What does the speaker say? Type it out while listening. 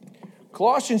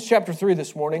Colossians chapter 3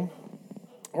 this morning.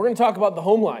 We're going to talk about the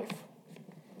home life.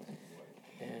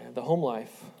 The home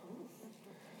life.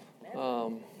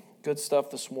 Good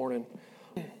stuff this morning.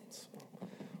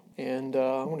 And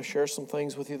I want to share some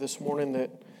things with you this morning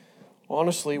that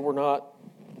honestly we're not,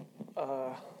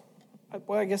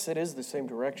 I guess it is the same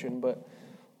direction, but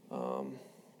I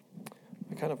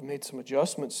kind of made some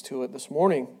adjustments to it this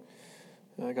morning.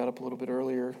 I got up a little bit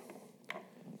earlier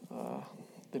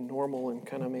than normal and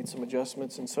kind of made some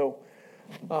adjustments. And so,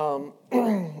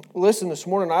 listen, this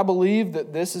morning, I believe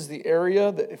that this is the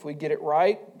area that if we get it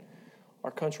right,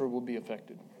 our country will be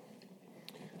affected.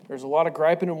 There's a lot of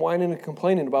griping and whining and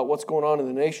complaining about what's going on in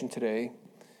the nation today,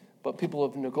 but people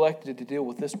have neglected to deal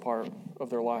with this part of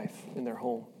their life in their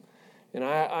home. And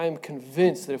I'm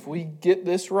convinced that if we get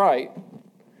this right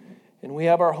and we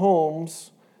have our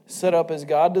homes set up as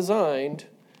God designed,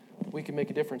 we can make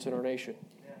a difference in our nation.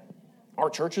 Our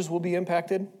churches will be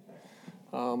impacted.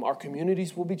 Our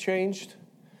communities will be changed.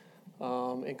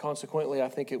 And consequently, I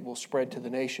think it will spread to the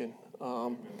nation.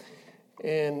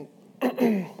 And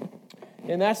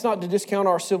that's not to discount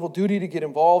our civil duty to get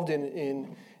involved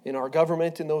in our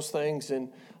government and those things. And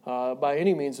by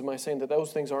any means am I saying that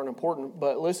those things aren't important.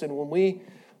 But listen, when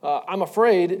I'm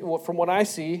afraid, from what I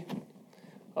see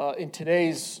in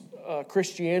today's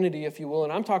Christianity, if you will,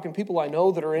 and I'm talking people I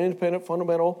know that are in independent,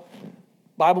 fundamental,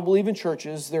 Bible-believing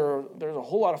churches, there's a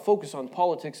whole lot of focus on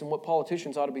politics and what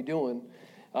politicians ought to be doing,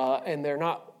 and they're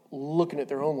not looking at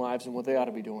their own lives and what they ought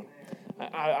to be doing.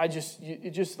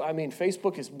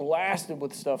 Facebook is blasted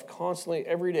with stuff constantly,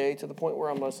 every day, to the point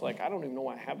where I'm just like, I don't even know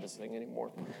why I have this thing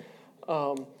anymore.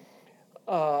 I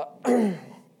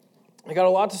got a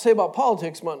lot to say about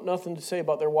politics, but nothing to say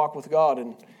about their walk with God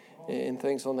and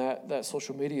things on that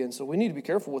social media, and so we need to be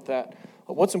careful with that.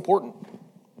 What's important?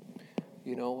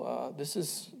 This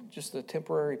is just a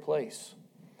temporary place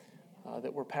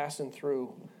that we're passing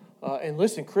through. And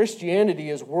listen, Christianity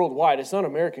is worldwide. It's not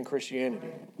American Christianity.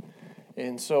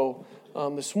 And so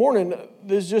this morning,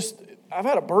 I've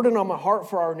had a burden on my heart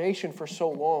for our nation for so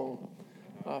long,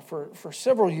 for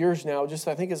several years now, just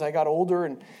I think as I got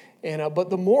older. But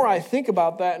the more I think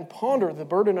about that and ponder the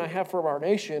burden I have for our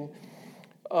nation,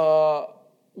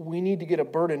 we need to get a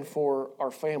burden for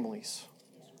our families.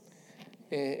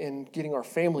 And getting our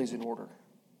families in order.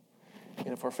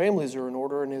 And if our families are in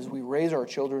order, and as we raise our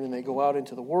children and they go out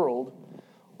into the world,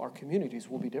 our communities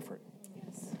will be different.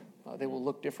 Yes. They will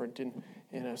look different. And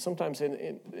sometimes,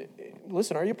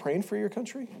 listen, are you praying for your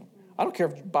country? I don't care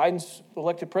if Biden's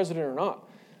elected president or not.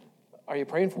 Are you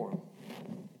praying for him?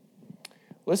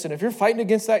 Listen, if you're fighting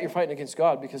against that, you're fighting against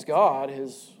God, because God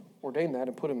has ordained that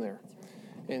and put him there.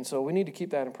 And so we need to keep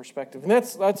that in perspective. And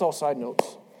that's all side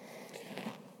notes.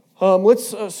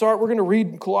 Let's start. We're going to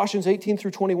read Colossians 18 through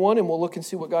 21, and we'll look and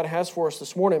see what God has for us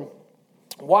this morning.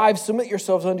 Wives, submit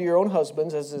yourselves unto your own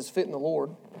husbands, as is fit in the Lord.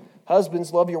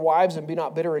 Husbands, love your wives and be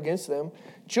not bitter against them.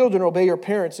 Children, obey your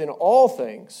parents in all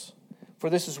things, for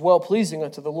this is well-pleasing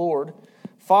unto the Lord.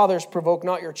 Fathers, provoke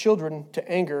not your children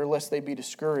to anger, lest they be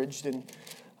discouraged. And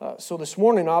so this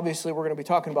morning, obviously, we're going to be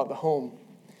talking about the home,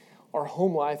 our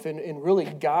home life, and really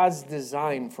God's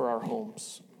design for our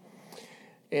homes.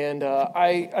 And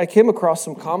I came across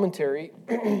some commentary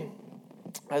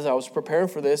as I was preparing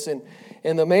for this, and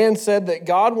the man said that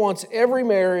God wants every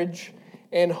marriage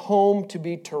and home to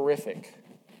be terrific.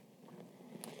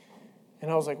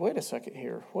 And I was like, wait a second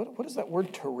here. What does that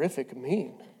word terrific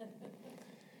mean?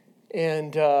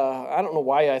 And I don't know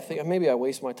why I think, maybe I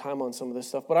waste my time on some of this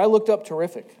stuff, but I looked up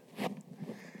terrific.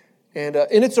 And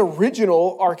in its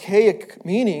original archaic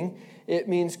meaning, it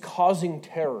means causing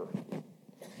terror.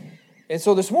 And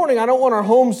so this morning, I don't want our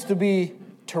homes to be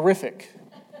terrific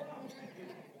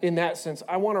in that sense.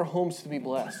 I want our homes to be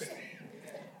blessed.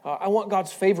 I want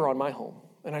God's favor on my home,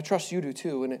 and I trust you do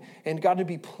too, and God to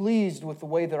be pleased with the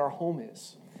way that our home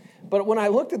is. But when I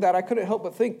looked at that, I couldn't help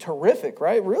but think terrific,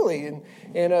 right? Really.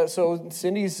 And so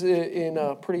Cindy's in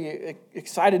a pretty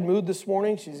excited mood this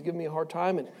morning. She's giving me a hard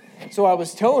time. And so I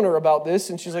was telling her about this,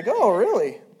 and she's like, oh,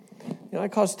 really? I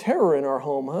caused terror in our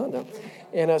home, huh? No.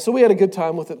 And so we had a good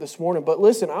time with it this morning. But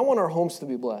listen, I want our homes to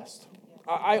be blessed.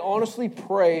 I honestly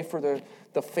pray for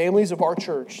the families of our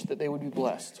church that they would be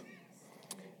blessed.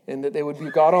 And that they would be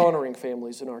God-honoring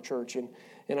families in our church.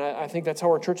 And I think that's how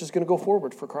our church is going to go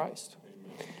forward for Christ.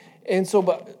 And so,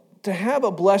 but to have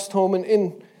a blessed home, and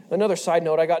in another side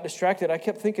note, I got distracted. I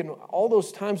kept thinking all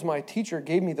those times my teacher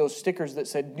gave me those stickers that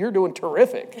said, you're doing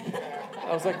terrific.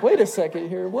 I was like, wait a second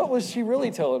here. What was she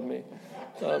really telling me?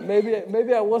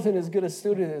 Maybe I wasn't as good a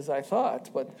student as I thought.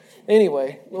 But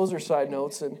anyway, those are side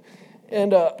notes. And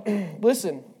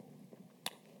listen,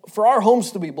 for our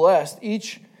homes to be blessed,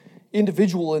 each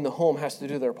individual in the home has to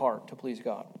do their part to please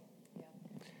God.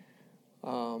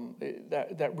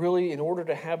 That really, in order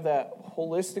to have that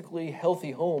holistically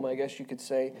healthy home, I guess you could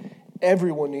say,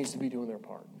 everyone needs to be doing their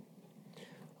part.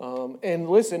 And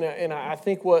listen, and I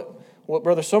think what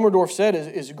Brother Summerdorf said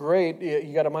is great.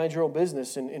 You got to mind your own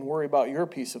business and worry about your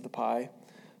piece of the pie,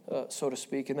 so to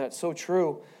speak, and that's so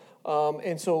true.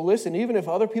 And so listen, even if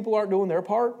other people aren't doing their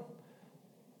part,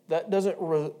 that doesn't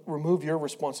remove your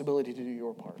responsibility to do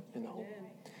your part in the home.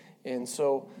 And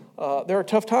so there are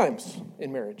tough times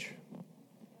in marriage.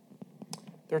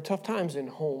 There are tough times in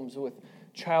homes with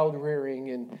child rearing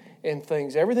and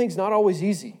things. Everything's not always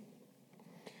easy.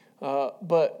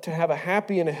 But to have a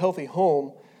happy and a healthy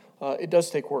home, it does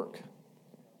take work.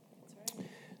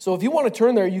 So if you want to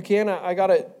turn there, you can. I got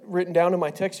it written down in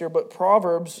my text here, but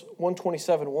Proverbs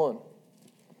 127:1.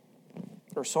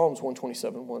 Or Psalms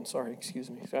 127:1. Sorry, excuse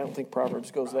me. I don't think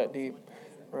Proverbs goes that deep.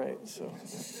 Right, so,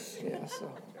 yeah,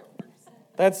 so.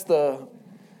 That's the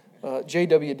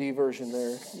JWD version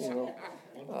there, you know.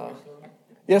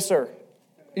 Yes, sir.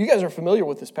 You guys are familiar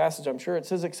with this passage, I'm sure. It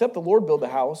says, except the Lord build the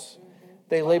house,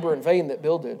 they labor in vain that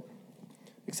build it.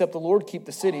 Except the Lord keep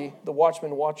the city, the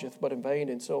watchman watcheth, but in vain.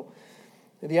 And so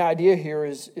the idea here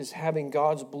is having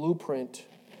God's blueprint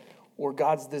or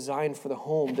God's design for the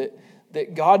home,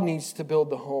 that God needs to build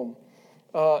the home.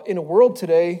 In a world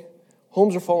today,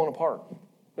 homes are falling apart.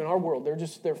 In our world,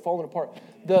 they're falling apart.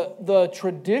 The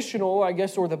traditional, I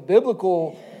guess, or the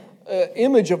biblical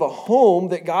image of a home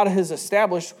that God has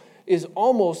established is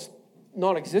almost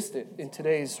non-existent in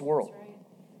today's world.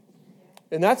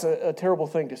 And that's a terrible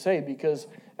thing to say because,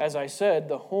 as I said,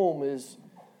 the home is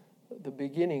the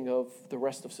beginning of the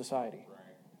rest of society.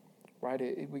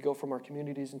 Right? We go from our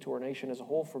communities into our nation as a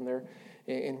whole from there,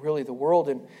 and really the world.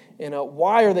 And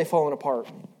why are they falling apart?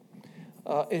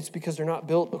 It's because they're not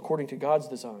built according to God's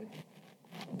design.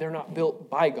 They're not built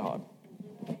by God.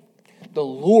 The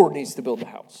Lord needs to build the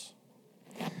house.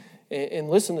 And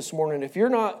listen this morning, if you're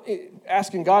not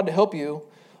asking God to help you,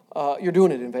 you're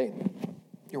doing it in vain.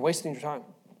 You're wasting your time.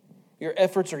 Your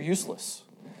efforts are useless.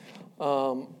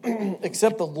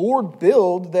 Except the Lord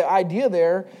build, the idea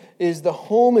there is the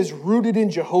home is rooted in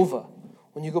Jehovah.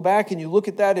 When you go back and you look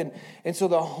at that, and so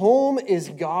the home is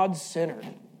God-centered,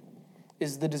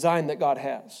 is the design that God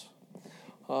has.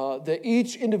 That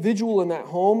each individual in that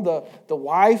home, the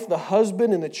wife, the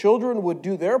husband, and the children would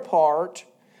do their part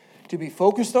to be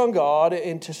focused on God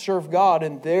and to serve God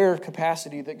in their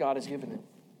capacity that God has given them.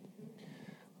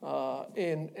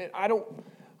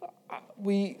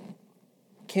 We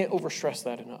can't overstress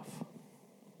that enough.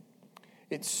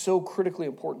 It's so critically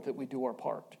important that we do our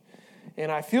part. And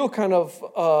I feel kind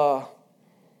of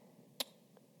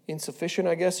insufficient,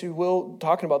 I guess you will,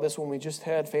 talking about this when we just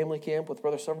had family camp with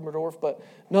Brother Summerdorf, but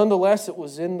nonetheless, it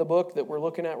was in the book that we're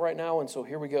looking at right now, and so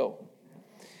here we go.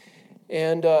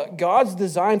 And God's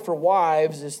design for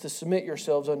wives is to submit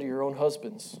yourselves unto your own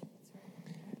husbands,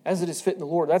 as it is fit in the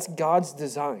Lord. That's God's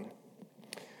design.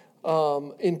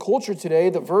 In culture today,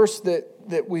 the verse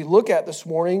that we look at this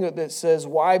morning that says,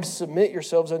 "Wives, submit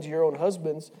yourselves unto your own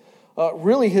husbands,"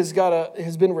 really has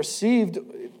been received.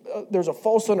 There's a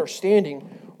false understanding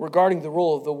regarding the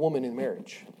role of the woman in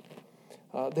marriage.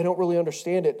 They don't really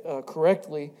understand it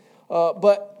correctly,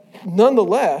 but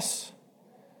nonetheless,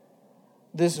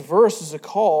 this verse is a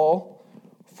call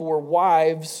for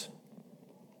wives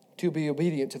to be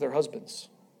obedient to their husbands.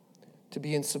 To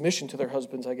be in submission to their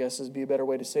husbands, I guess, would be a better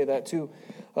way to say that, to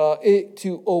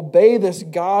obey this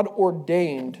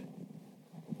God-ordained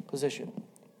position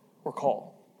or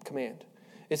call, command.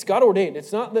 It's God-ordained.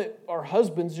 It's not that our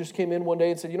husbands just came in one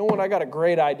day and said, you know what, I got a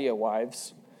great idea,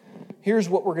 wives. Here's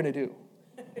what we're going to do.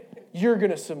 You're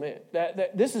going to submit.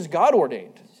 This is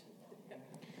God-ordained,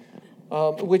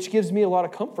 which gives me a lot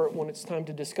of comfort when it's time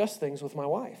to discuss things with my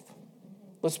wife.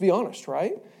 Let's be honest,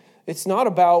 right? It's not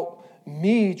about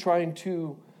me trying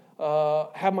to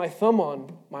have my thumb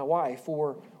on my wife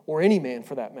or any man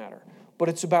for that matter. But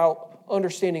it's about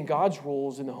understanding God's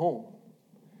rules in the home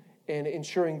and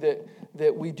ensuring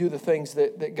that we do the things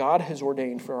that God has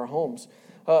ordained for our homes.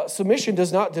 Submission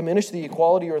does not diminish the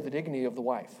equality or the dignity of the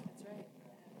wife.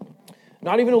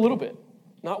 Not even a little bit.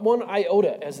 Not one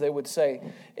iota, as they would say.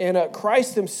 And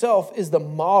Christ himself is the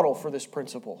model for this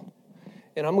principle.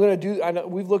 And I know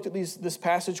we've looked at this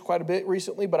passage quite a bit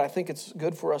recently, but I think it's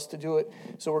good for us to do it,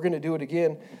 so we're going to do it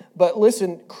again. But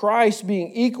listen, Christ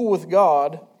being equal with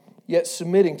God, yet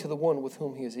submitting to the one with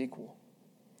whom he is equal.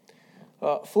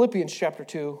 Philippians chapter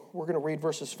 2, we're going to read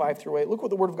verses 5 through 8. Look what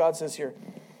the Word of God says here.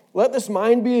 Let this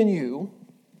mind be in you,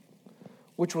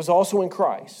 which was also in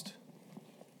Christ,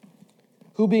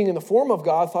 who being in the form of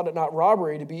God thought it not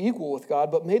robbery to be equal with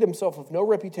God, but made himself of no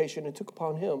reputation and took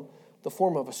upon him the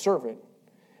form of a servant,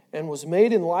 and was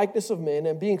made in likeness of men,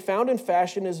 and being found in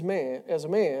fashion as a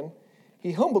man,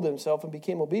 he humbled himself and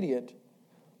became obedient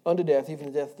unto death, even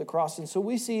the death of the cross. And so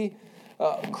we see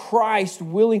Christ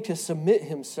willing to submit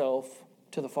himself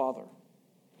to the Father.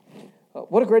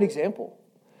 What a great example.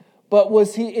 But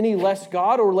was he any less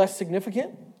God or less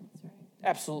significant?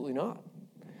 Absolutely not.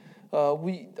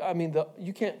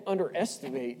 You can't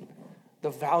underestimate the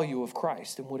value of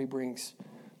Christ and what he brings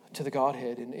to the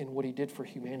Godhead and what he did for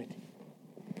humanity.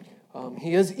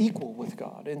 He is equal with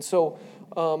God. And so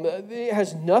it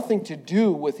has nothing to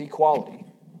do with equality.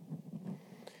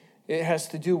 It has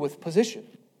to do with position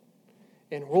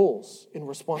and roles and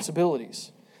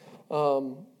responsibilities.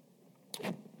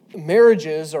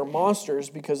 Marriages are monsters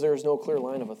because there is no clear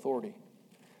line of authority.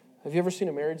 Have you ever seen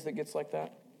a marriage that gets like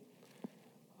that?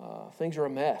 Things are a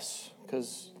mess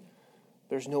because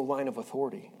there's no line of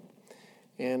authority.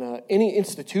 And any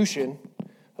institution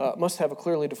must have a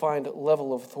clearly defined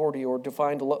level of authority or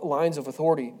defined lines of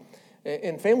authority.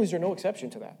 And families are no exception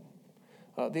to that.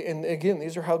 And again,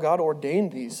 these are how God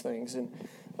ordained these things. And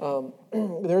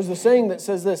there's a saying that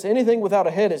says this: anything without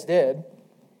a head is dead,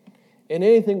 and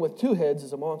anything with two heads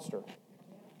is a monster.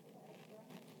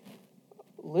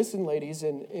 Listen, ladies,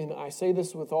 and I say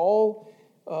this with all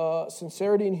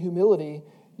sincerity and humility,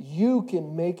 you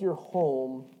can make your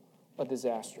home a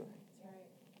disaster.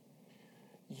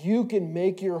 You can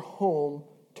make your home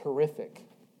terrific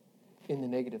in the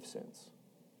negative sense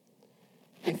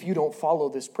if you don't follow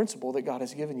this principle that God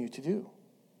has given you to do.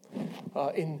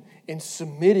 In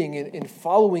submitting and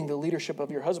following the leadership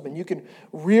of your husband, you can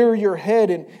rear your head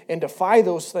and defy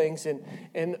those things.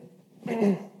 And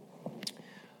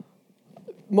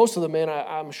most of the men,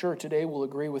 I'm sure today, will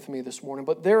agree with me this morning,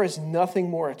 but there is nothing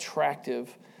more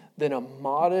attractive than a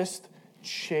modest,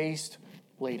 chaste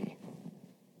lady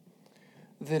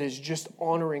that is just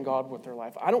honoring God with their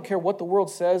life. I don't care what the world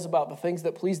says about the things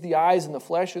that please the eyes and the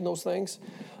flesh and those things.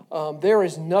 There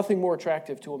is nothing more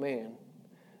attractive to a man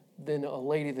than a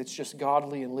lady that's just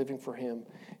godly and living for him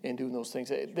and doing those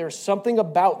things. There's something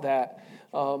about that,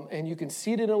 and you can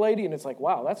see it in a lady, and it's like,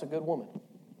 wow, that's a good woman.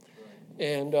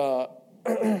 And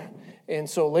and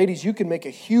so, ladies, you can make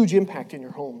a huge impact in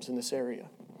your homes in this area.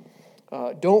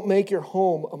 Don't make your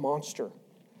home a monster.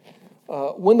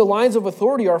 When the lines of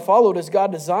authority are followed as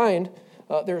God designed,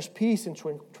 there's peace and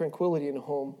tranquility in a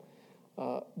home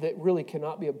that really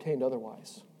cannot be obtained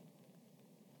otherwise.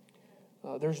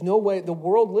 There's no way. The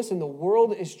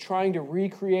world is trying to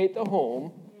recreate the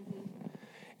home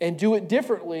and do it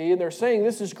differently. And they're saying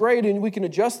this is great and we can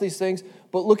adjust these things,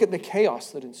 but look at the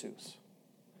chaos that ensues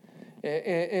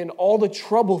and all the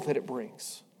trouble that it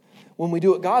brings. When we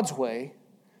do it God's way,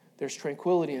 there's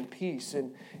tranquility and peace,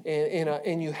 and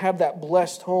you have that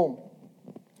blessed home.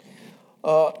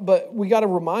 But we got to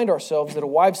remind ourselves that a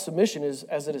wife's submission is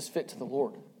as it is fit to the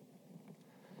Lord.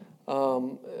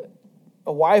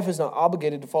 A wife is not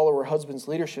obligated to follow her husband's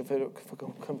leadership if it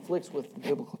conflicts with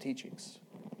biblical teachings,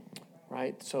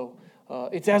 right? So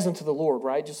it's as unto the Lord,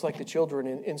 right? Just like the children.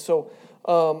 And so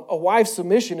a wife's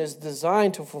submission is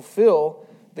designed to fulfill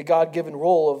the God-given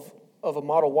role of a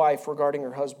model wife regarding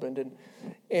her husband.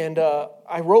 And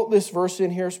I wrote this verse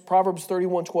in here, Proverbs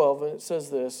 31:12, and it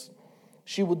says this: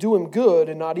 she will do him good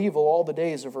and not evil all the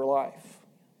days of her life.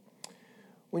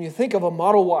 When you think of a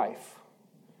model wife,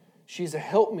 she's a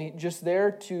helpmeet just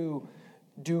there to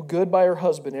do good by her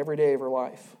husband every day of her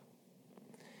life.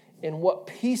 And what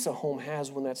peace a home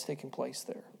has when that's taking place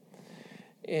there.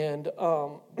 And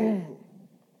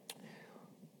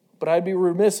but I'd be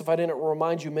remiss if I didn't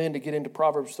remind you men to get into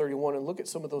Proverbs 31 and look at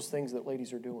some of those things that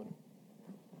ladies are doing.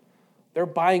 They're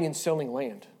buying and selling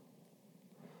land.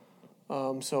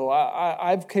 So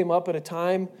I've came up at a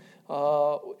time,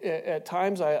 at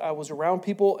times I was around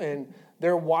people and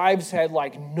their wives had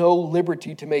like no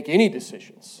liberty to make any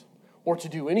decisions or to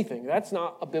do anything. That's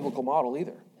not a biblical model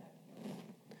either.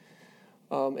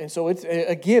 And so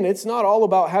it's not all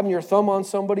about having your thumb on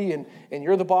somebody and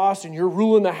you're the boss and you're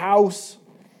ruling the house.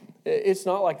 It's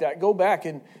not like that. Go back,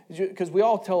 and because we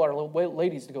all tell our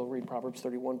ladies to go read Proverbs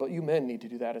 31, but you men need to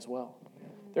do that as well.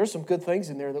 There's some good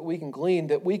things in there that we can glean,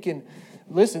 that we can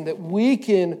listen, that we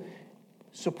can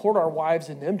support our wives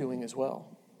in them doing as well.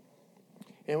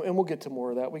 And we'll get to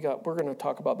more of that. We're going to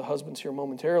talk about the husbands here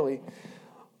momentarily.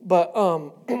 But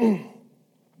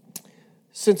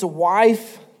since a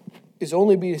wife is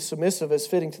only be submissive as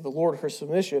fitting to the Lord, her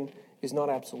submission is not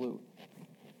absolute.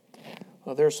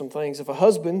 There are some things. If a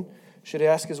husband should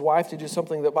ask his wife to do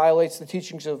something that violates the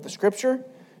teachings of the Scripture,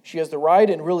 she has the right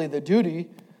and really the duty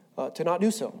to not do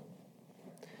so.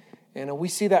 And we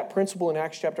see that principle in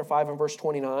Acts chapter 5 and verse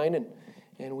 29,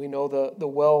 and we know the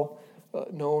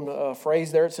well-known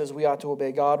phrase there. It says we ought to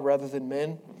obey God rather than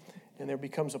men. And there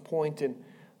becomes a point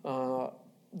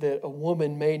that a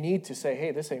woman may need to say,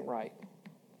 hey, this ain't right.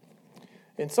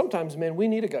 And sometimes, men, we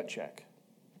need a gut check.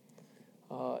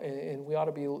 And we ought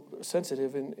to be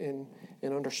sensitive in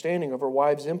understanding of our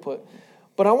wives' input.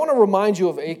 But I want to remind you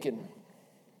of Achan.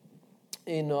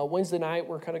 In Wednesday night,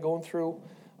 we're kind of going through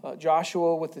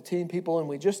Joshua with the teen people, and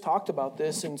we just talked about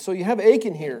this. And so you have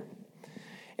Achan here.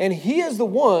 And he is the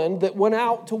one that went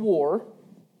out to war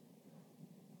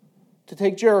to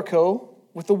take Jericho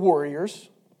with the warriors.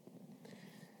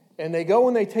 And they go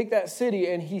and they take that city,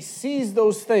 and he sees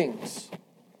those things.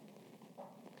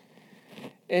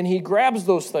 And he grabs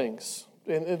those things.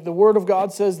 And the Word of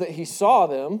God says that he saw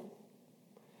them,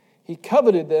 he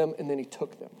coveted them, and then he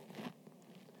took them.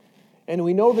 And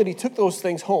we know that he took those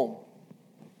things home.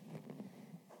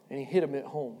 And he hid them at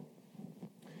home.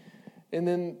 And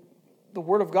then the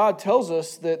Word of God tells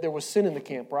us that there was sin in the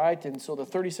camp, right? And so the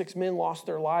 36 men lost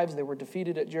their lives. They were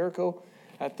defeated at Jericho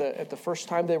at the first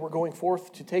time they were going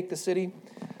forth to take the city.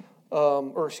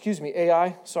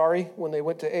 Ai, when they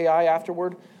went to Ai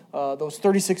afterward. Those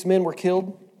 36 men were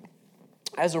killed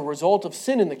as a result of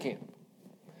sin in the camp.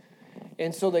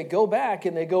 And so they go back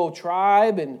and they go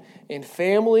tribe and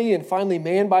family and finally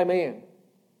man by man.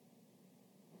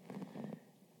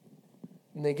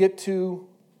 And they get to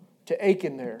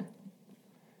Achan there.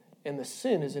 And the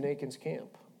sin is in Achan's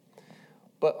camp.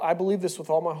 But I believe this with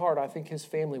all my heart. I think his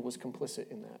family was complicit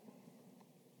in that.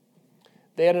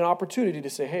 They had an opportunity to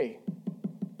say, hey,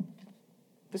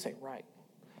 this ain't right.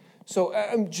 So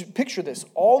picture this.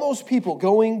 All those people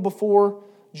going before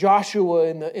Joshua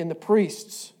and the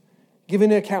priests,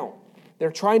 giving an account.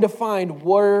 They're trying to find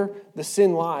where the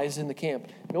sin lies in the camp.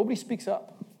 Nobody speaks up.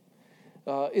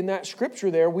 In that scripture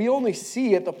there, we only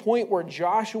see at the point where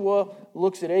Joshua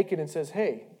looks at Achan and says,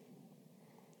 hey,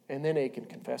 and then Achan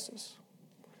confesses.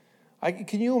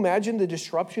 Can you imagine the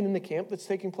disruption in the camp that's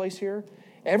taking place here?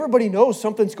 Everybody knows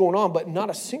something's going on, but not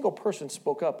a single person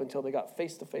spoke up until they got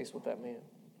face to face with that man.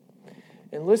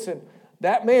 And listen,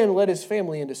 that man led his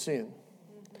family into sin.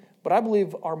 But I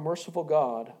believe our merciful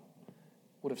God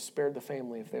would have spared the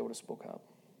family if they would have spoke up.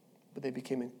 But they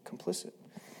became complicit.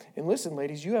 And listen,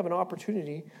 ladies, you have an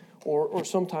opportunity or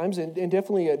sometimes, and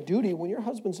definitely a duty, when your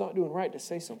husband's not doing right, to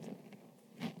say something.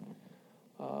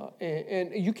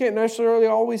 And you can't necessarily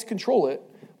always control it,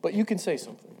 but you can say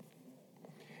something.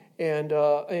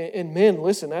 And men,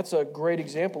 listen, that's a great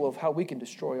example of how we can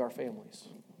destroy our families.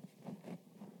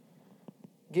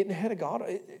 Getting ahead of God.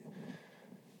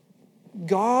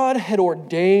 God had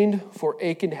ordained for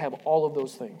Achan to have all of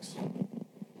those things.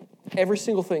 Every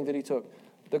single thing that he took.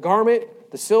 The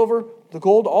garment, the silver, the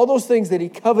gold, all those things that he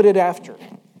coveted after.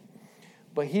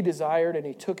 But he desired and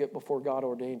he took it before God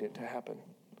ordained it to happen.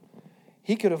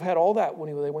 He could have had all that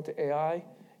when they went to Ai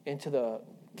and to the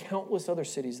countless other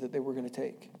cities that they were going to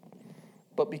take.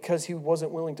 But because he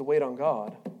wasn't willing to wait on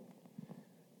God,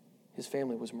 his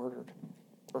family was murdered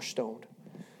or stoned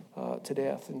to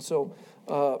death. And so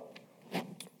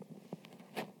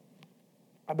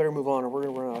I better move on or we're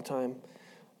going to run out of time.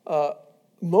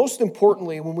 Most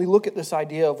importantly, when we look at this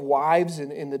idea of wives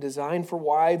and the design for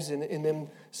wives and them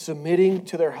submitting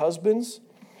to their husbands,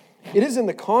 it is in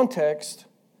the context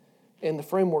and the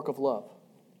framework of love.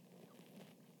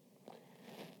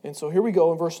 And so here we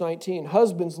go in verse 19.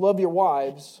 Husbands, love your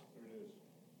wives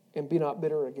and be not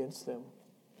bitter against them.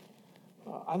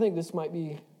 I think this might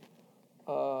be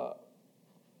one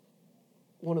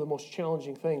of the most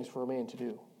challenging things for a man to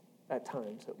do, at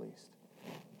times at least.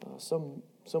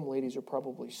 Some ladies are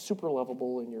probably super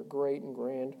lovable and you're great and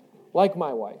grand, like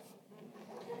my wife.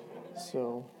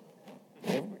 So,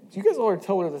 you guys all are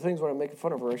telling her the things when I'm making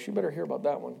fun of her. She better hear about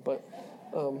that one. But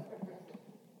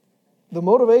the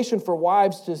motivation for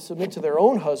wives to submit to their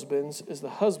own husbands is the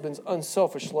husband's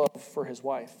unselfish love for his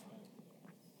wife.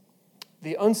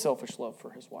 The unselfish love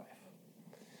for his wife.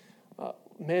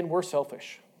 Men, we're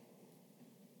selfish.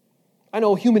 I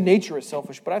know human nature is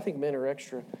selfish, but I think men are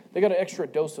extra. They got an extra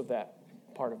dose of that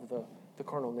part of the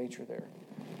carnal nature there.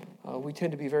 We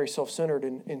tend to be very self-centered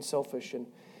and selfish.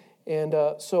 And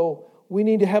so we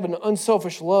need to have an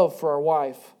unselfish love for our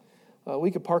wife. We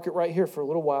could park it right here for a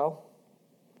little while.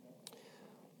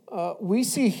 We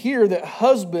see here that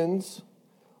husbands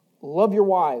love your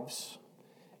wives.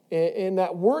 And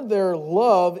that word there,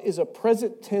 love, is a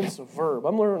present tense verb.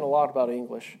 I'm learning a lot about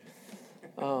English.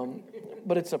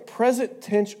 But it's a present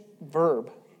tense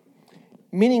verb,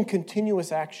 meaning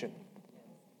continuous action.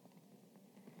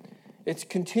 It's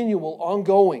continual,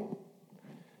 ongoing.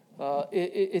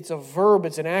 It's a verb,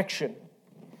 it's an action.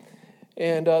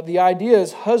 And the idea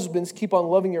is husbands, keep on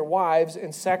loving your wives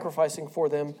and sacrificing for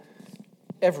them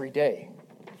every day.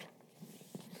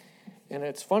 And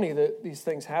it's funny that these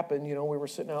things happen. We were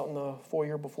sitting out in the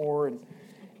foyer before,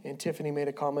 and Tiffany made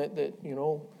a comment that,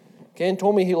 Ken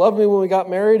told me he loved me when we got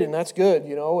married, and that's good,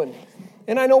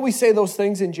 And I know we say those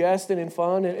things in jest and in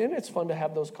fun, and it's fun to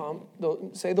have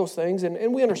say those things,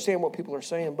 and we understand what people are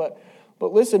saying. But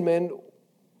listen, men,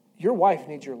 your wife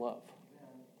needs your love.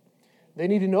 They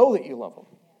need to know that you love them,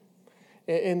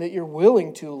 and that you're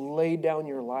willing to lay down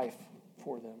your life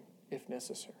for them if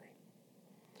necessary.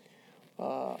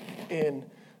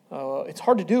 It's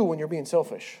hard to do when you're being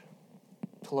selfish,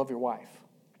 to love your wife.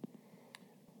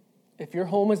 If your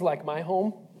home is like my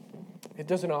home, it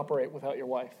doesn't operate without your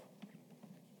wife.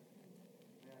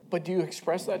 But do you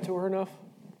express that to her enough?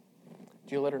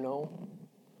 Do you let her know?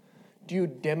 Do you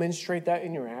demonstrate that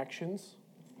in your actions?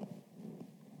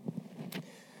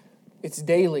 It's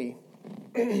daily.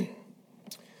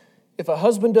 If a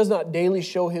husband does not daily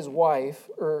show his wife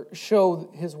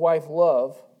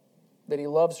love, that he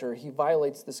loves her, he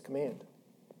violates this command.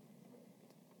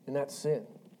 And that's sin.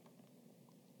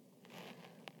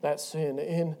 That's sin.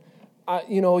 And,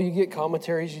 you get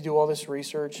commentaries, you do all this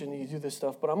research, and you do this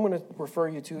stuff, but I'm going to refer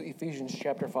you to Ephesians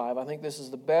chapter 5. I think this is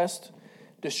the best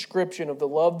description of the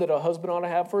love that a husband ought to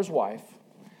have for his wife.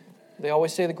 They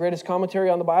always say the greatest commentary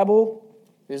on the Bible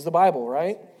is the Bible,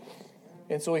 right?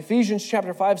 And so Ephesians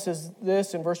chapter 5 says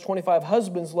this in verse 25,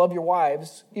 husbands, love your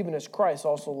wives, even as Christ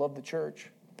also loved the church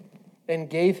and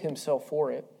gave himself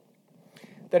for it,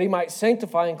 that he might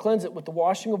sanctify and cleanse it with the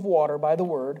washing of water by the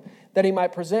word, that he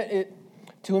might present it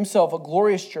to himself a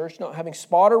glorious church, not having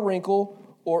spot or wrinkle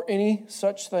or any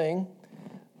such thing,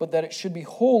 but that it should be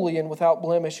holy and without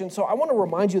blemish. And so I want to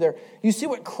remind you there, you see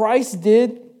what Christ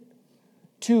did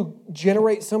to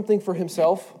generate something for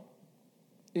himself?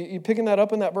 You picking that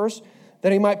up in that verse?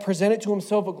 That he might present it to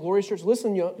himself a glorious church.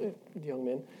 Listen, young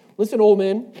men. Listen, old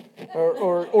men,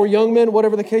 or young men,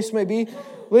 whatever the case may be.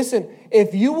 Listen,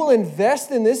 if you will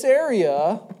invest in this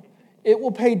area, it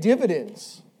will pay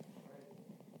dividends.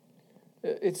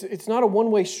 It's not a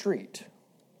one-way street.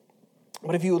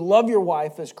 But if you love your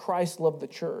wife as Christ loved the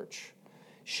church,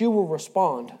 she will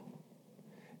respond.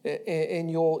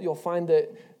 And you'll find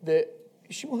that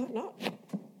she will not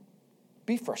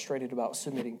be frustrated about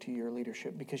submitting to your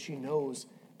leadership because she knows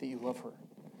that you love her.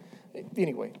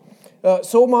 Anyway,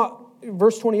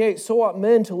 verse 28, so ought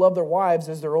men to love their wives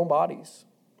as their own bodies.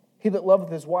 He that loveth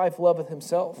his wife loveth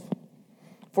himself.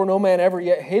 For no man ever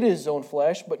yet hated his own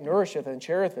flesh, but nourisheth and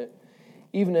cherisheth it,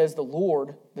 even as the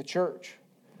Lord the church.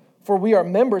 For we are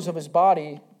members of his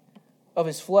body, of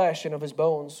his flesh, and of his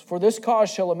bones. For this cause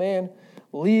shall a man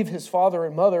leave his father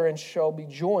and mother, and shall be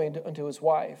joined unto his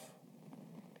wife,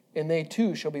 and they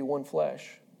two shall be one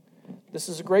flesh. This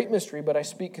is a great mystery, but I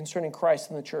speak concerning Christ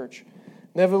and the church.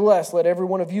 Nevertheless, let every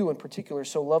one of you in particular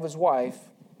so love his wife,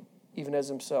 even as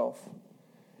himself,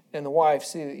 and the wife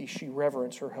see that she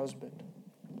reverence her husband.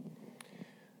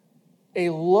 A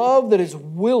love that is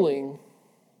willing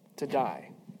to die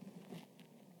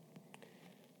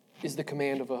is the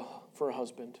command for a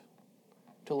husband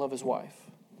to love his wife.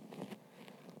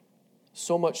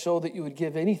 So much so that you would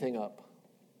give anything up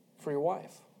for your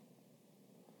wife.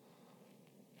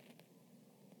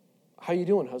 How you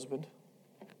doing, husband?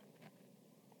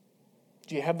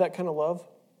 Do you have that kind of love?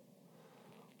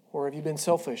 Or have you been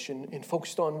selfish and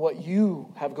focused on what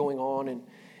you have going on?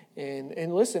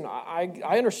 And listen,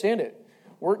 I understand it.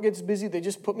 Work gets busy. They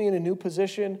just put me in a new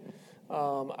position.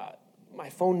 My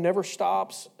phone never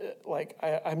stops.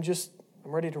 I'm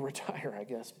ready to retire, I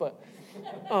guess. But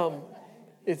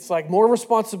it's like more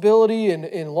responsibility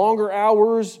and longer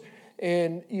hours.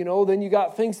 And, then you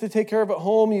got things to take care of at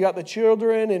home. You got the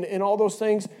children and all those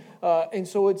things. And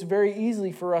so it's very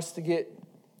easy for us to get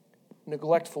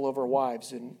neglectful of our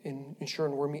wives and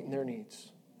ensuring we're meeting their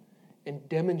needs and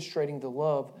demonstrating the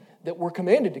love that we're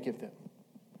commanded to give them,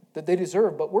 that they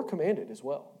deserve, but we're commanded as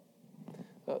well.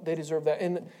 They deserve that.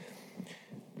 And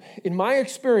in my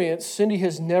experience, Cindy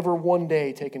has never one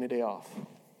day taken a day off.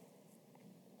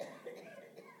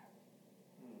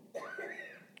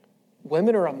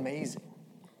 Women are amazing.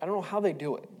 I don't know how they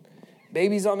do it.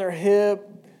 Babies on their hip,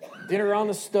 dinner on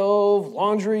the stove,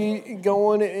 laundry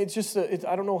going. It's just,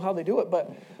 I don't know how they do it.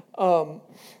 But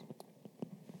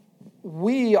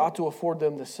we ought to afford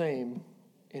them the same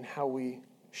in how we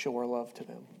show our love to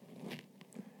them.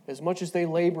 As much as they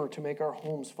labor to make our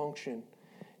homes function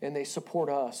and they support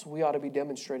us, we ought to be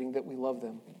demonstrating that we love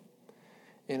them.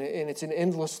 And it's an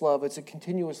endless love. It's a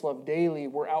continuous love. Daily,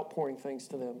 we're outpouring things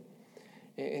to them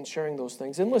and sharing those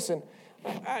things. And listen,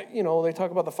 they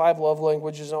talk about the 5 love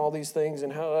languages and all these things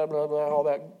and how blah, blah, blah, all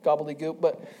that gobbledygook.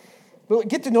 But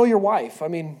get to know your wife. I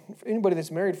mean, for anybody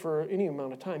that's married for any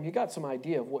amount of time, you got some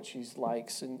idea of what she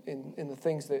likes and the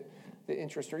things that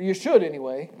interest her. You should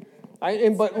anyway.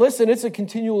 But listen, it's a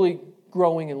continually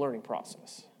growing and learning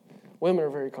process. Women are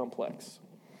very complex.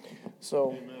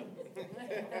 So,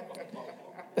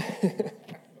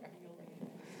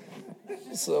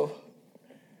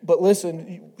 but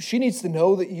listen, she needs to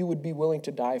know that you would be willing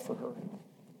to die for her.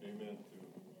 Amen.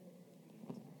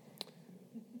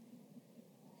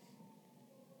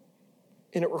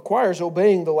 And it requires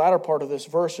obeying the latter part of this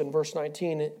verse in verse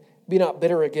 19. Be not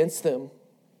bitter against them.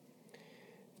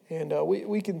 And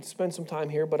we can spend some time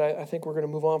here, but I think we're going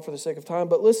to move on for the sake of time.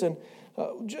 But listen,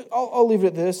 I'll leave it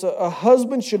at this. A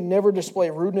husband should never display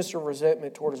rudeness or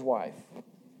resentment toward his wife.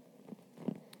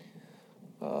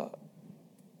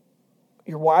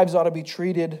 Your wives ought to be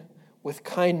treated with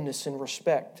kindness and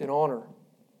respect and honor.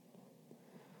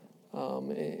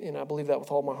 And I believe that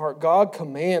with all my heart. God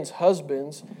commands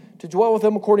husbands to dwell with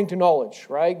them according to knowledge,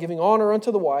 right? Giving honor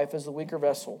unto the wife as the weaker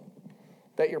vessel,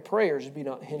 that your prayers be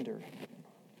not hindered.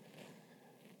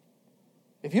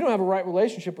 If you don't have a right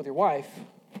relationship with your wife,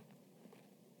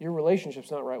 your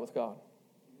relationship's not right with God.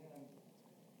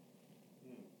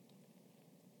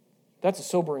 That's a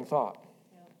sobering thought.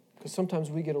 Because sometimes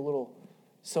we get a little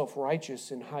self-righteous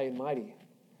and high and mighty,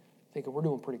 thinking we're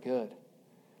doing pretty good.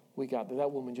 We got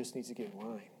that woman just needs to get in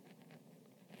line.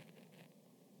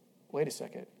 Wait a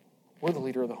second. We're the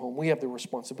leader of the home. We have the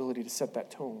responsibility to set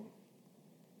that tone.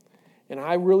 And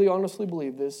I really honestly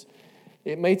believe this.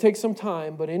 It may take some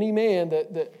time, but any man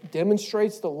that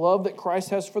demonstrates the love that Christ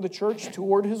has for the church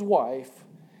toward his wife,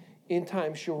 in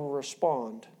time she will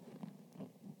respond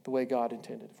the way God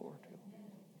intended for her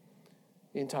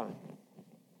to. In time.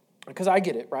 Because I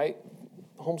get it, right?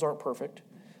 Homes aren't perfect.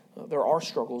 There are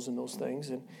struggles in those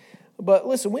things. But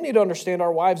listen, we need to understand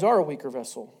our wives are a weaker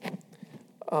vessel.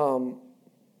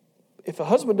 If a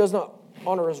husband does not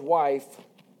honor his wife,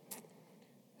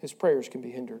 his prayers can be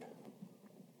hindered.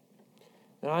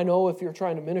 And I know if you're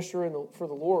trying to minister for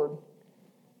the Lord,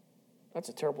 that's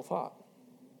a terrible thought.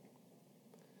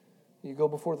 You go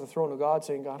before the throne of God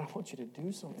saying, God, I want you to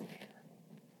do something here.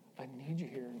 I need you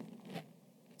here.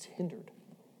 It's hindered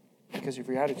because of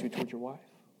your attitude toward your wife.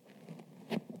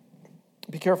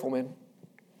 Be careful, man.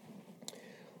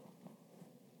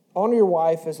 Honor your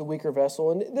wife as the weaker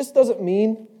vessel. And this doesn't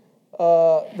mean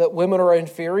that women are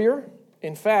inferior.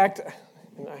 In fact,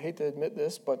 and I hate to admit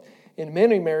this, but in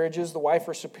many marriages, the wife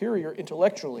is superior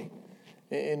intellectually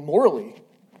and morally.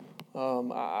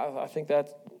 I think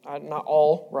that's not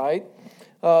all, right?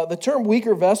 The term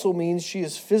weaker vessel means she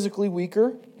is physically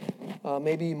weaker,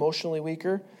 maybe emotionally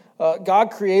weaker.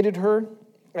 God created her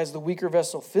as the weaker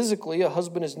vessel physically. A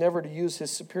husband is never to use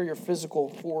his superior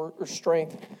physical or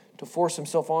strength to force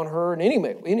himself on her in any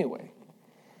way.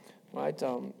 Right?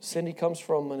 Cindy comes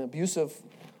from an abusive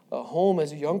home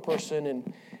as a young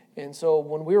person, and so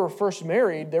when we were first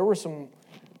married, there was some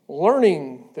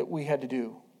learning that we had to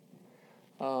do.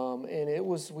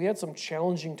 And we had some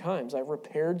challenging times. I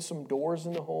repaired some doors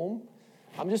in the home.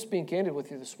 I'm just being candid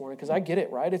with you this morning because I get it,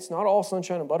 right? It's not all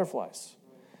sunshine and butterflies.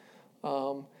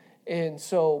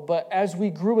 But as we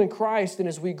grew in Christ and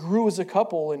as we grew as a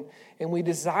couple and we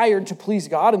desired to please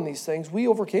God in these things, we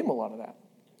overcame a lot of that.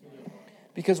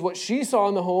 Because what she saw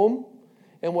in the home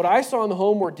and what I saw in the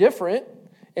home were different,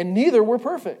 and neither were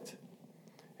perfect.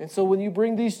 And so when you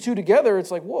bring these two together,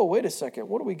 it's like, whoa, wait a second,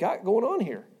 what do we got going on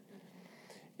here?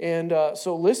 And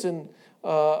so listen,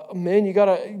 men, you got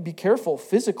to be careful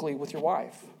physically with your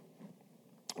wife.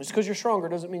 Just because you're stronger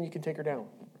doesn't mean you can take her down.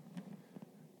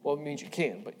 Well, it means you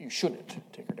can, but you shouldn't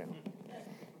take her down.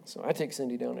 So I take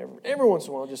Cindy down every once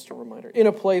in a while just to remind her, in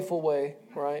a playful way,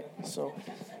 right? So,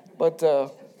 but...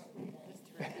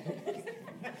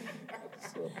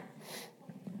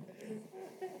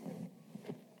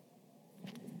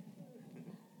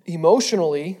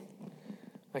 Emotionally,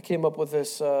 I came up with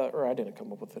this, or I didn't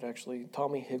come up with it actually.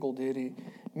 Tommy Higgle did.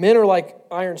 Men are like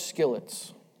iron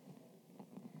skillets.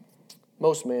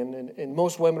 Most men, and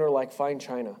most women are like fine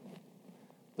china,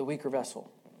 the weaker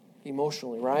vessel,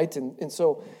 emotionally, right? And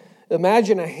so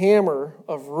imagine a hammer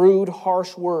of rude,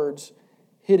 harsh words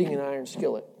hitting an iron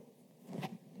skillet.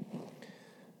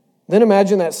 Then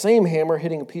imagine that same hammer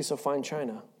hitting a piece of fine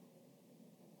china.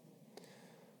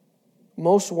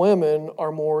 Most women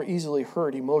are more easily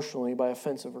hurt emotionally by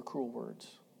offensive or cruel words.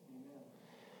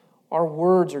 Our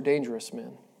words are dangerous,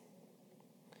 men.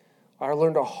 I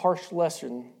learned a harsh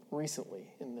lesson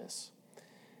recently in this.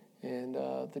 And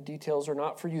the details are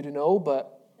not for you to know,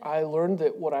 but I learned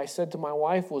that what I said to my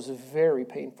wife was very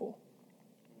painful.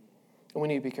 And we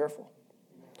need to be careful.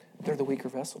 They're the weaker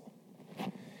vessel.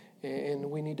 And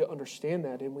we need to understand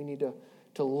that, and we need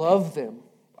to love them.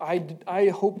 I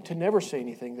hope to never say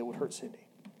anything that would hurt Cindy.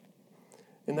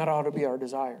 And that ought to be our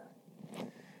desire.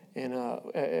 And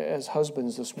as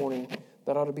husbands this morning,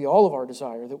 that ought to be all of our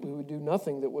desire, that we would do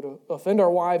nothing that would offend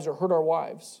our wives or hurt our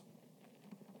wives.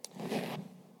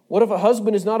 What if a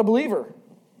husband is not a believer?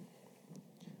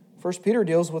 1 Peter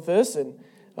deals with this, and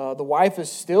the wife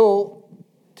is still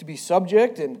to be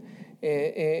subject and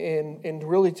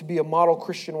really to be a model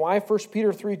Christian wife. 1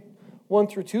 Peter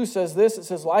 3:1-2 says this. It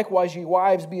says, "Likewise, ye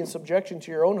wives, be in subjection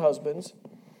to your own husbands,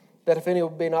 that if any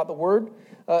obey not the word,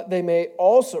 they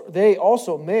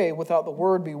also may, without the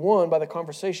word, be won by the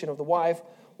conversation of the wife,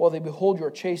 while they behold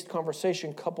your chaste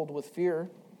conversation coupled with fear."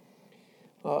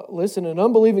 Listen, an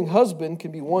unbelieving husband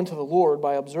can be won to the Lord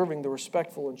by observing the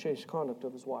respectful and chaste conduct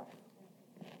of his wife.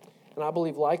 And I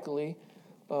believe likewise,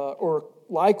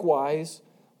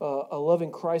 a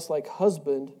loving Christ-like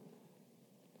husband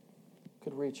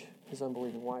could reach his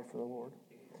unbelieving wife for the Lord.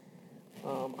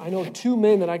 I know two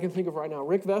men that I can think of right now,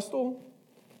 Rick Vestal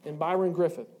and Byron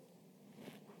Griffith.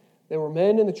 They were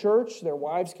men in the church. Their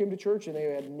wives came to church, and they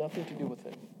had nothing to do with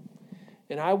it.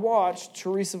 And I watched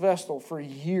Teresa Vestal for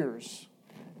years,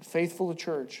 faithful to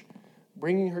church,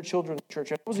 bringing her children to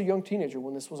church. I was a young teenager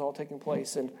when this was all taking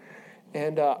place,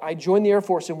 and I joined the Air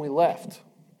Force, and we left.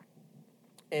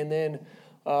 And then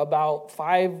about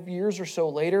 5 years or so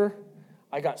later,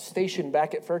 I got stationed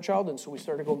back at Fairchild, and so we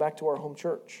started going back to our home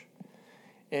church.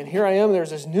 And here I am, there's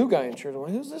this new guy in church. I'm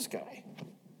like, who's this guy?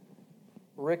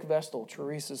 Rick Vestal,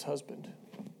 Teresa's husband.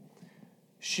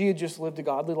 She had just lived a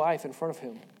godly life in front of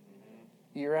him,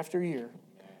 year after year.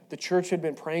 The church had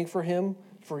been praying for him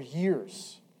for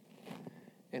years.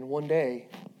 And one day,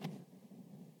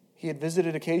 he had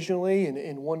visited occasionally,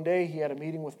 and one day he had a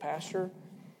meeting with Pastor,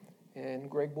 and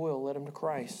Greg Boyle led him to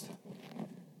Christ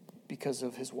because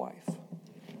of his wife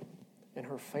and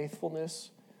her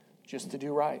faithfulness just to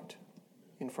do right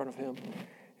in front of him.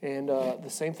 And the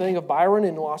same thing of Byron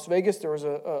in Las Vegas. There was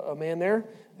a man there,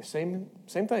 the same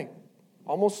thing.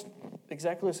 Almost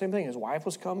exactly the same thing. His wife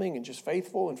was coming and just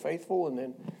faithful, and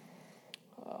then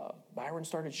Byron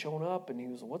started showing up, and he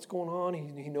was like, what's going on?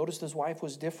 He noticed his wife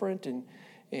was different,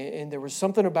 and there was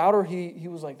something about her. He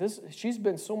was like, she's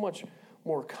been so much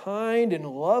more kind and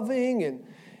loving,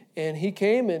 and he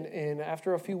came, and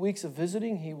after a few weeks of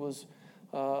visiting, he was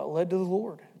led to the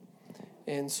Lord.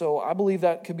 And so I believe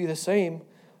that could be the same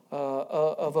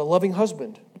of a loving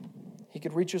husband. He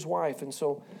could reach his wife. And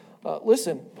so,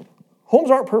 listen,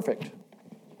 homes aren't perfect.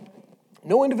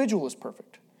 No individual is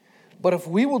perfect. But if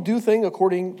we will do things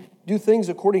according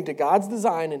to God's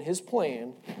design and His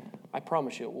plan, I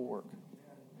promise you it will work.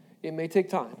 It may take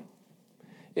time.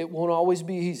 It won't always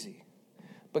be easy.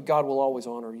 But God will always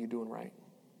honor you doing right.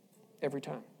 Every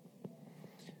time.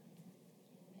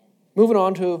 Moving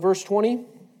on to verse 20.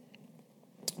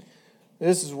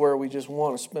 This is where we just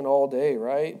want to spend all day,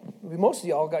 right? Most of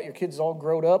y'all got your kids all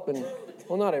grown up, and,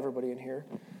 well, not everybody in here.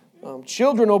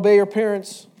 Children, obey your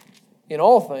parents in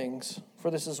all things, for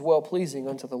this is well-pleasing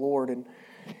unto the Lord.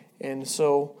 And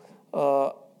so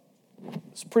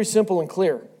it's pretty simple and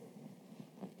clear.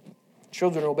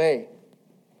 Children, obey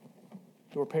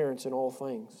your parents in all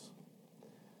things.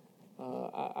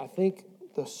 I think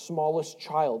the smallest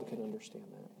child can understand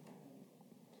that.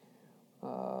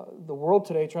 The world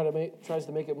today tries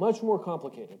to make it much more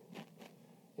complicated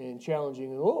and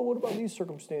challenging. Oh, what about these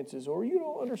circumstances? Or you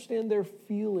don't understand their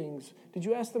feelings. Did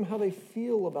you ask them how they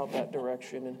feel about that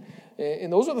direction?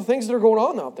 And those are the things that are going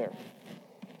on out there.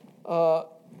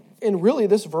 And really,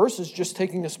 this verse is just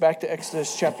taking us back to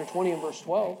Exodus chapter 20 and verse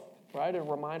 12, right? A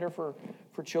reminder for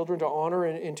children to honor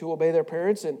and to obey their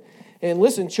parents. And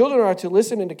listen, children are to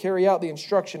listen and to carry out the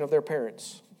instruction of their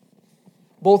parents.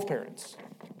 Both parents.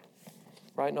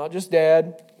 Right? Not just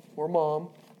dad or mom,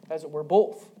 as it were,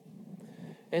 both.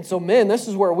 And so, men, this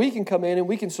is where we can come in and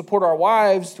we can support our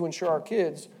wives to ensure our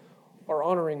kids are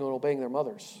honoring and obeying their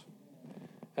mothers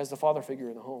as the father figure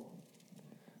in the home.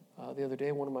 The other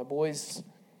day, one of my boys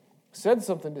said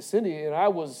something to Cindy, and I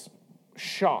was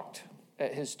shocked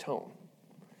at his tone.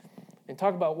 And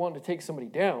talk about wanting to take somebody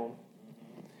down.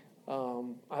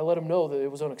 I let him know that it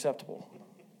was unacceptable.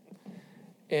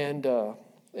 And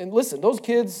listen, those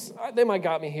kids, they might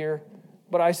got me here,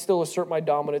 but I still assert my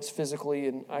dominance physically,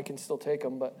 and I can still take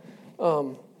them. But,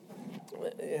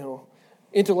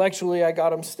 intellectually, I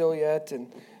got them still yet,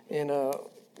 and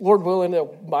Lord willing, they'll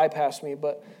bypass me.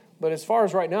 But as far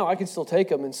as right now, I can still take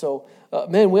them. And so,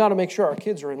 men, we ought to make sure our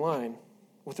kids are in line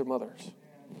with their mothers.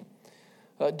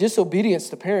 Disobedience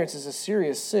to parents is a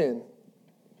serious sin.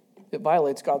 It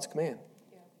violates God's command.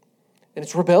 And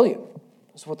it's rebellion.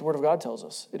 That's what the Word of God tells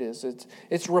us it is.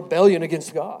 It's rebellion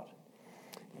against God.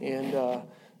 And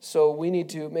so we need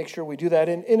to make sure we do that.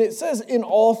 And it says in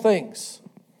all things.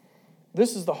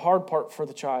 This is the hard part for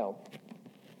the child.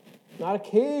 Not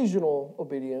occasional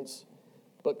obedience,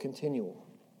 but continual.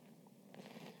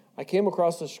 I came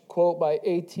across this quote by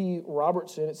A.T.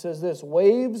 Robertson. It says this: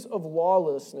 waves of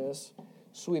lawlessness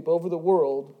sweep over the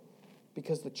world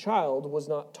because the child was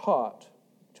not taught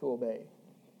to obey.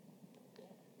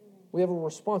 We have a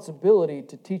responsibility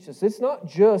to teach this. It's not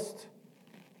just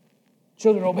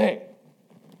children obey.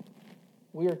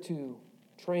 We are to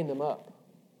train them up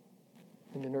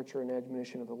in the nurture and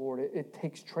admonition of the Lord. It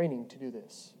takes training to do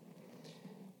this.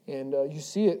 And you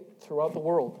see it throughout the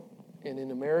world. And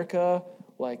in America,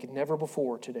 like never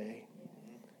before today.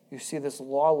 You see this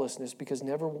lawlessness because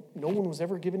no one was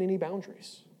ever given any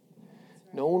boundaries.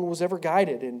 No one was ever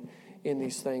guided in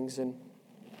these things. And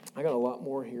I got a lot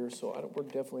more here, so we're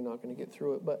definitely not going to get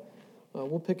through it. But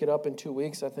we'll pick it up in 2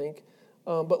 weeks, I think.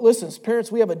 But listen, as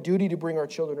parents, we have a duty to bring our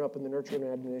children up in the nurture and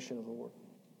admonition of the Lord.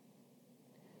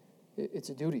 It's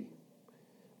a duty.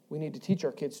 We need to teach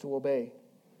our kids to obey.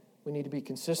 We need to be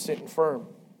consistent and firm.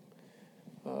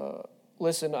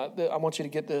 Listen, I want you to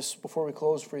get this before we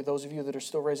close for those of you that are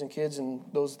still raising kids and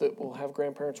those that will have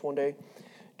grandparents one day.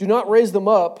 Do not raise them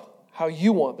up how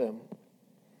you want them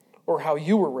or how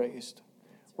you were raised.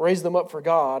 Raise them up for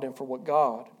God and for what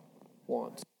God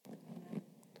wants.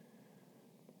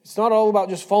 It's not all about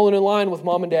just falling in line with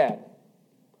mom and dad.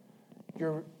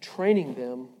 You're training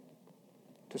them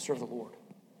to serve the Lord.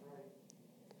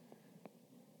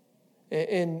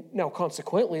 And now,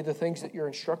 consequently, the things that you're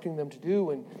instructing them to do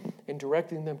and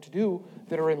directing them to do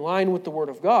that are in line with the Word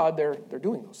of God, they're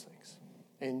doing those things.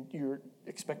 And you're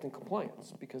expecting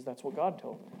compliance because that's what God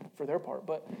told for their part.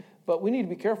 But we need to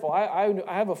be careful. I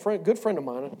have a good friend of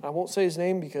mine. I won't say his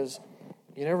name because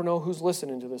you never know who's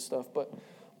listening to this stuff. But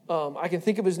I can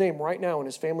think of his name right now, and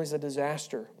his family's a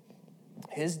disaster.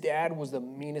 His dad was the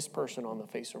meanest person on the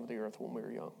face of the earth when we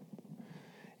were young.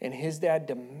 And his dad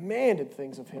demanded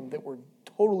things of him that were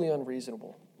totally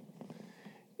unreasonable.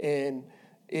 And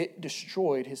it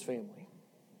destroyed his family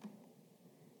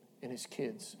and his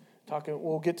kids.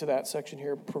 We'll get to that section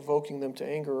here, provoking them to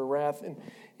anger or wrath.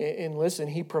 And listen,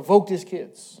 he provoked his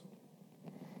kids.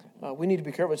 We need to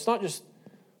be careful. It's not just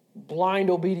blind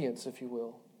obedience, if you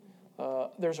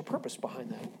will. There's a purpose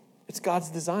behind that. It's God's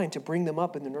design to bring them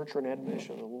up in the nurture and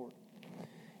admonition of the Lord.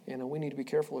 And we need to be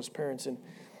careful as parents. And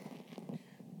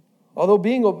although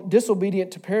being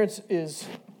disobedient to parents is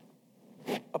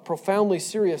a profoundly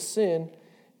serious sin,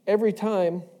 every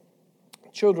time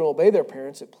children obey their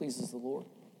parents, it pleases the Lord.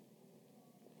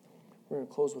 We're going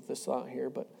to close with this thought here,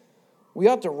 but we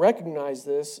ought to recognize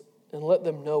this and let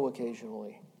them know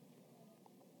occasionally.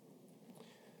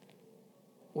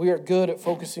 We are good at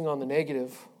focusing on the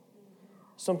negative,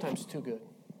 sometimes too good.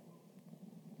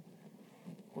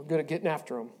 We're good at getting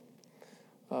after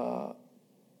them.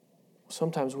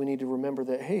 Sometimes we need to remember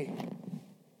that, hey,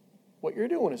 what you're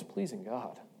doing is pleasing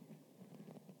God.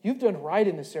 You've done right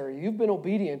in this area. You've been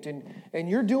obedient, and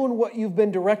you're doing what you've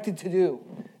been directed to do.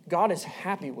 God is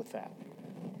happy with that.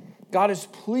 God is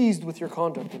pleased with your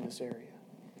conduct in this area.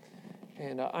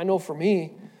 And I know for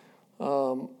me,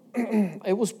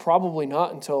 it was probably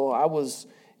not until I was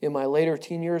in my later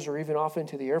teen years or even off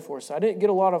into the Air Force. I didn't get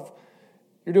a lot of,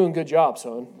 "You're doing a good job,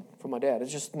 son," from my dad.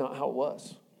 It's just not how it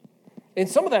was. And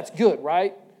some of that's good,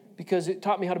 right? Because it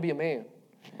taught me how to be a man.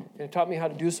 And it taught me how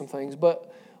to do some things.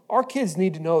 But our kids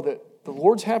need to know that the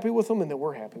Lord's happy with them and that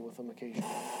we're happy with them occasionally.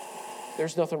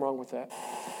 There's nothing wrong with that.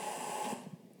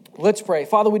 Let's pray.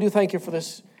 Father, we do thank you for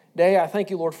this day. I thank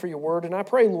you, Lord, for your word. And I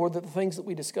pray, Lord, that the things that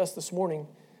we discussed this morning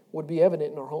would be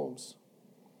evident in our homes.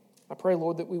 I pray,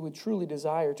 Lord, that we would truly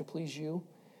desire to please you.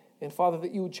 And, Father,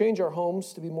 that you would change our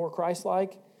homes to be more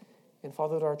Christ-like. And,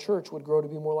 Father, that our church would grow to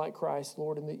be more like Christ,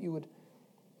 Lord, and that you would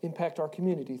impact our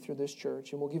community through this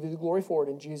church. And we'll give you the glory for it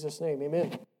in Jesus' name.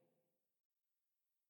 Amen.